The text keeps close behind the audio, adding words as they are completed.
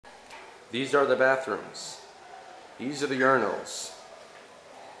These are the bathrooms. These are the urinals.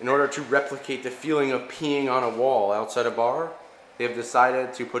 In order to replicate the feeling of peeing on a wall outside a bar, they've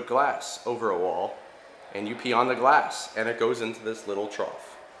decided to put glass over a wall, and you pee on the glass, and it goes into this little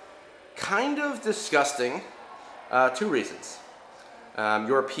trough. Kind of disgusting. Two reasons.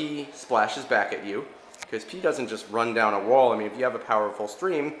 Your pee splashes back at you, because pee doesn't just run down a wall. I mean, if you have a powerful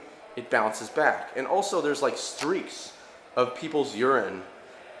stream, it bounces back. And also there's like streaks of people's urine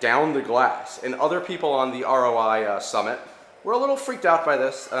down the glass. And other people on the ROI Summit were a little freaked out by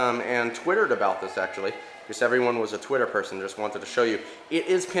this and twittered about this actually, because everyone was a Twitter person, just wanted to show you. It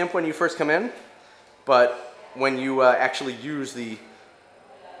is pimp when you first come in, but when you actually use the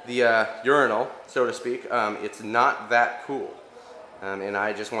urinal, so to speak, it's not that cool. And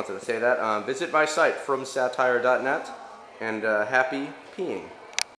I just wanted to say that. Visit my site from satire.net, and happy peeing.